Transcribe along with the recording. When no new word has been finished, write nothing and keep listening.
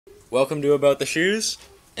Welcome to About the Shoes,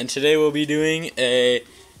 and today we'll be doing a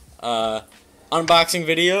unboxing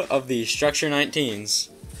video of the Structure 19s.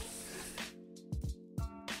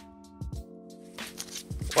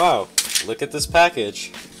 Wow, look at this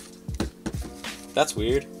package. That's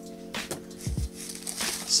weird.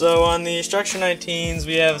 So on the Structure 19s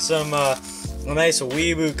we have some a nice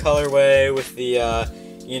weeaboo colorway with the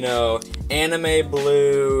anime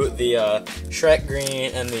blue, the Shrek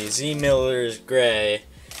green, and the Z Miller's gray.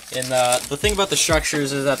 And the thing about the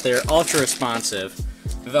structures is that they're ultra responsive.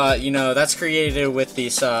 That's created with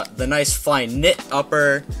these the nice fly knit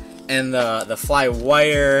upper and the fly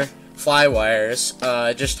wires.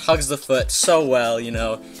 It just hugs the foot so well.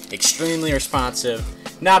 Extremely responsive.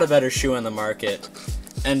 Not a better shoe on the market.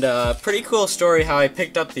 And pretty cool story how I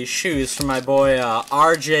picked up these shoes from my boy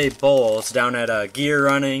RJ Bowles down at Gear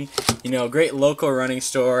Running. Great local running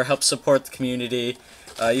store, helps support the community.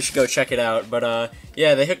 You should go check it out. But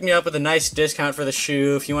yeah, they hooked me up with a nice discount for the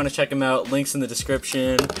shoe. If you want to check them out, links in the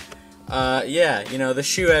description. Yeah, the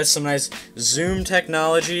shoe has some nice zoom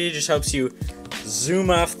technology, just helps you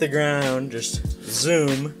zoom off the ground, just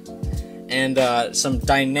zoom. And some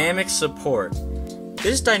dynamic support.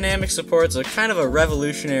 This dynamic support is a kind of a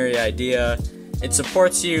revolutionary idea. It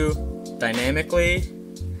supports you dynamically,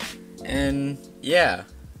 and yeah.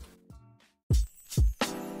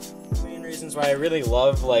 The main reasons why I really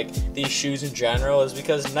love these shoes in general is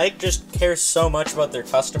because Nike just cares so much about their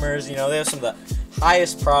customers. They have some of the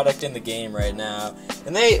highest product in the game right now,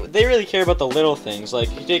 and they really care about the little things.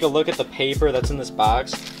 If you take a look at the paper that's in this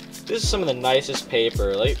box, this is some of the nicest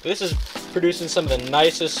paper. This is produced in some of the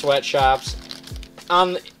nicest sweatshops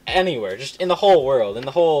anywhere, just in the whole world, in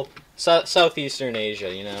the whole Southeastern Asia,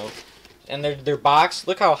 And their box,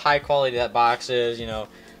 look how high quality that box is,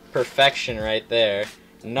 perfection right there.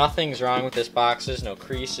 Nothing's wrong with this boxes, no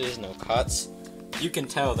creases, no cuts. You can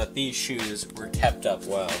tell that these shoes were kept up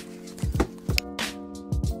well.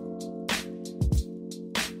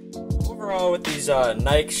 Overall, with these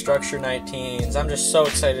Nike Structure 19s, I'm just so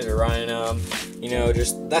excited to run in them.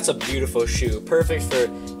 That's a beautiful shoe, perfect for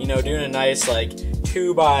doing a nice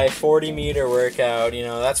 2x40 meter workout.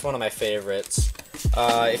 That's one of my favorites.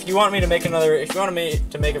 If you want me to make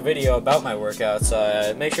a video about my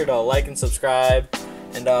workouts, make sure to like and subscribe,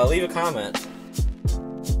 and leave a comment.